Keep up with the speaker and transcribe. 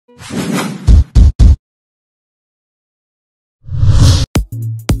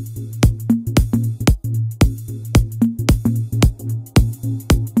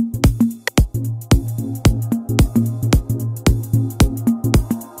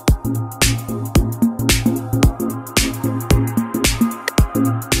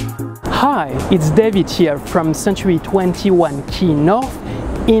It's David here from Century 21 Quay North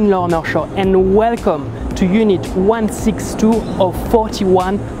in North Shore, and welcome to Unit 162 of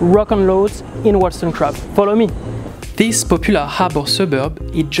 41 Rocklands in Wollstonecraft. Follow me. This popular harbour suburb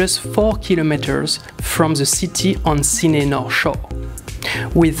is just 4 kilometers from the city on Sydney North Shore.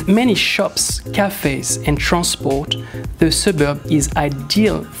 With many shops, cafes and transport, the suburb is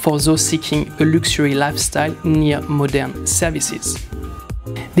ideal for those seeking a luxury lifestyle near modern services.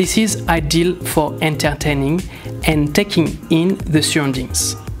 This is ideal for entertaining and taking in the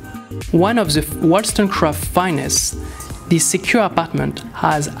surroundings. One of the Wollstonecraft finest, this secure apartment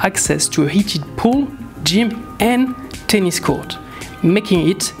has access to a heated pool, gym and tennis court, making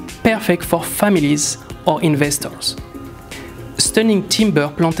it perfect for families or investors. Stunning timber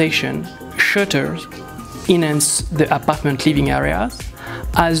plantation shutters enhance the apartment living areas,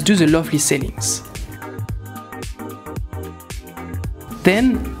 as do the lovely ceilings.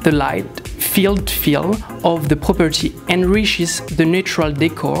 Then the light-filled feel of the property enriches the natural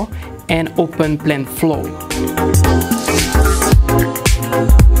decor and open plan flow.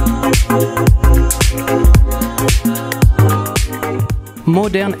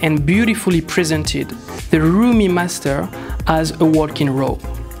 Modern and beautifully presented, the roomy master has a walk-in room.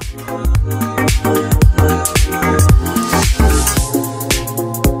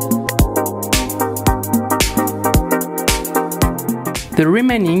 The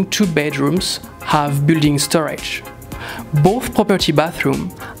remaining 2 bedrooms have built-in storage. Both property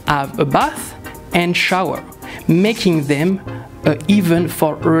bathrooms have a bath and shower, making them even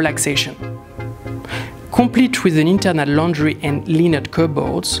for relaxation. Complete with an internal laundry and linen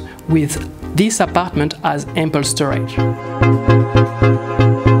cupboards, with this apartment has ample storage.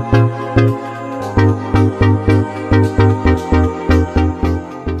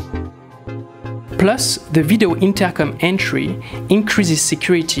 Plus, the video intercom entry increases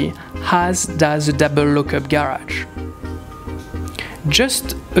security, as does the double lock-up garage.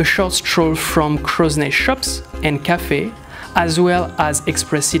 Just a short stroll from crow's nest shops and cafe, as well as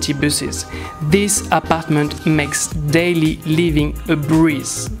express city buses, this apartment makes daily living a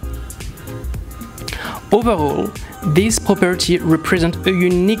breeze. Overall, this property represents a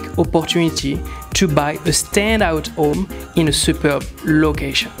unique opportunity to buy a standout home in a superb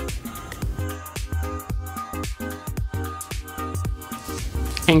location.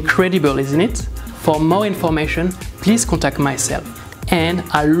 Incredible, isn't it? For more information, please contact myself, and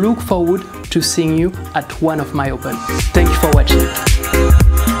I look forward to seeing you at one of my open. Thank you for watching.